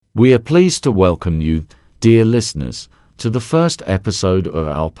We are pleased to welcome you, dear listeners, to the first episode of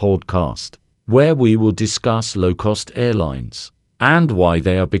our podcast, where we will discuss low-cost airlines and why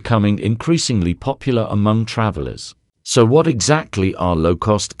they are becoming increasingly popular among travelers. So what exactly are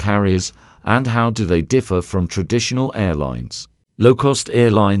low-cost carriers and how do they differ from traditional airlines? Low-cost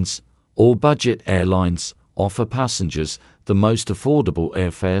airlines, or budget airlines, offer passengers the most affordable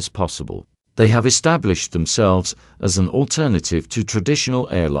airfares possible. They have established themselves as an alternative to traditional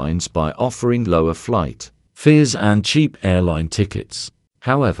airlines by offering lower flight fares and cheap airline tickets.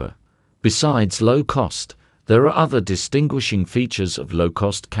 However, besides low cost, there are other distinguishing features of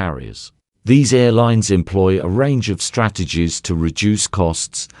low-cost carriers. These airlines employ a range of strategies to reduce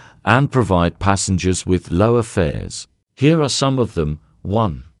costs and provide passengers with lower fares. Here are some of them.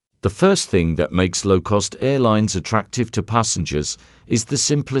 1. The first thing that makes low-cost airlines attractive to passengers is the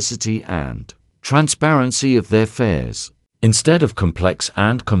simplicity and transparency of their fares. Instead of complex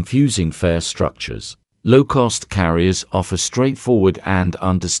and confusing fare structures, low-cost carriers offer straightforward and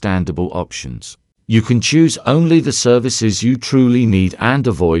understandable options. You can choose only the services you truly need and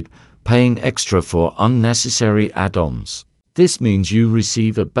avoid paying extra for unnecessary add-ons. This means you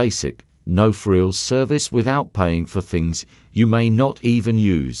receive a basic, no-frills service without paying for things you may not even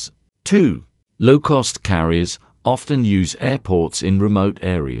use. 2. Low-cost carriers often use airports in remote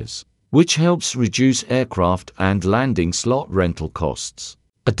areas, which helps reduce aircraft and landing slot rental costs.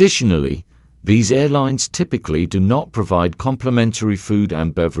 Additionally, these airlines typically do not provide complimentary food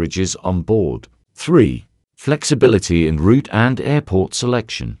and beverages on board. 3. Flexibility in route and airport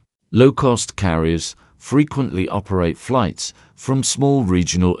selection. Low-cost carriers frequently operate flights from small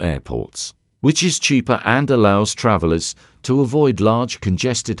regional airports, which is cheaper and allows travelers to avoid large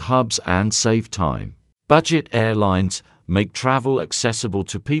congested hubs and save time. Budget airlines make travel accessible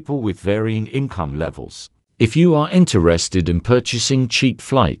to people with varying income levels. If you are interested in purchasing cheap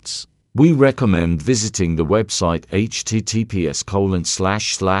flights, we recommend visiting the website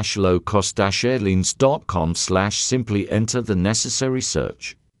https://lowcost-airlines.com/ simply enter the necessary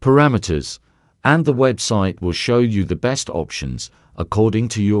search parameters, and the website will show you the best options according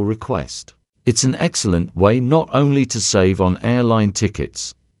to your request. It's an excellent way not only to save on airline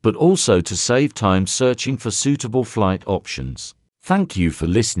tickets, but also to save time searching for suitable flight options. Thank you for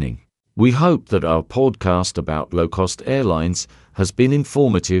listening. We hope that our podcast about low-cost airlines has been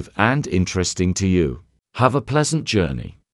informative and interesting to you. Have a pleasant journey.